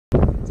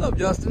What's up,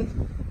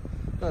 Justin?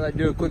 Thought I'd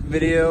do a quick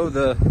video of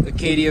the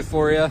Acadia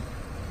for you.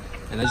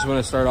 And I just want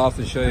to start off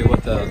and show you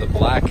what the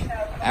black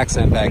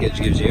accent package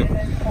gives you.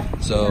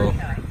 So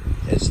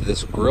it's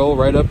this grill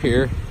right up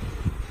here.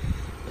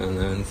 And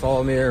then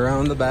follow me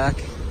around the back.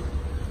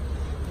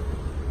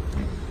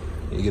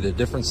 You get a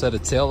different set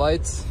of tail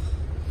lights.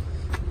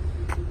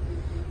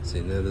 So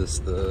you notice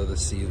the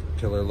C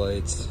pillar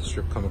lights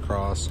strip come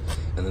across,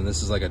 and then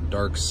this is like a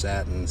dark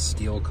satin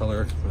steel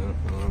color. I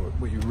don't know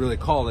what you really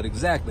call it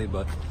exactly,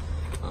 but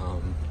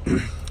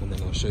and then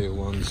I'll show you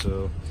one.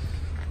 So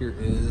here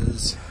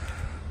is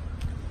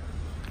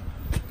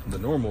the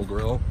normal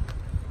grill.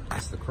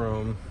 It's the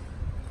chrome,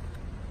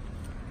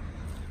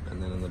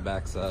 and then on the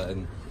back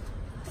side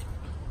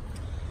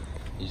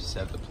you just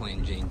have the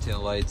plain Jane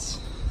tail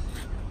lights,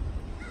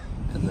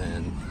 and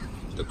then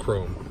the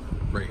chrome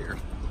right here.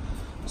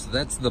 So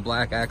that's the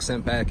black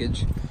accent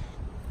package.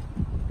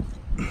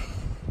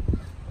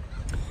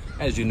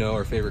 As you know,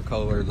 our favorite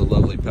color, the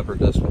lovely pepper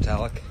dust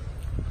metallic.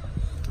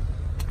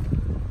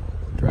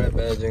 Dry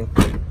badging.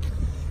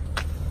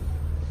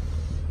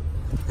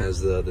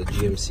 Has the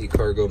GMC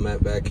cargo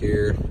mat back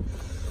here.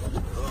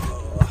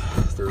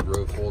 Third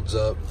row folds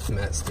up.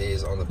 Mat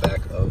stays on the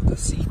back of the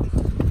seat.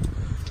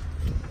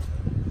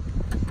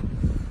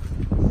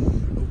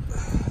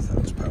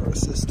 That was power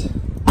assist.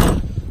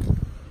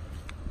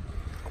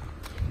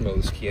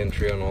 Nose key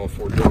entry on all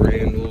 4 door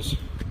handles.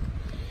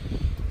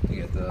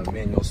 You got the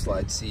manual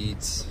slide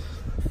seats,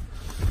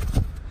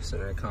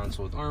 center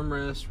console with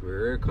armrest,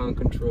 rear aircon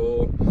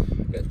control.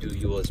 Got 2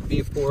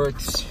 USB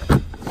ports.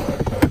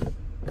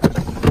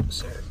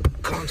 Center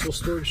console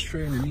storage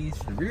tray underneath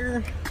the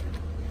rear.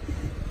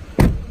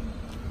 Go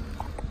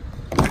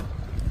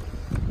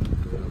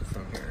up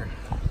from here.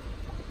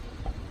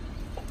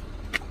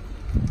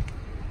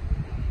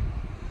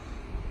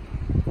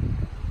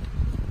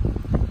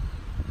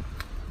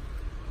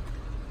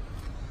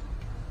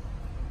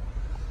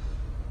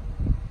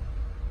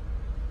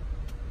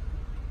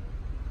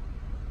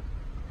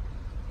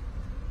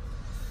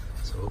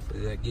 So hopefully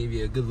that gave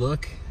you a good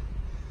look.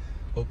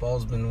 Hope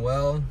all's been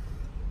well.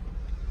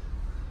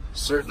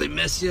 Certainly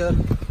miss you.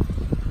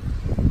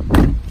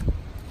 And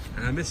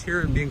I miss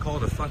hearing being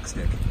called a fuck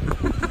stick.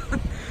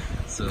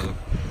 So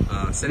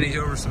sending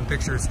you over some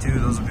pictures too.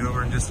 Those will be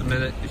over in just a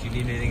minute. If you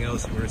need anything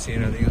else, you want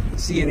to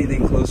see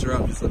anything closer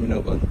up, just let me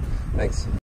know, bud. Thanks.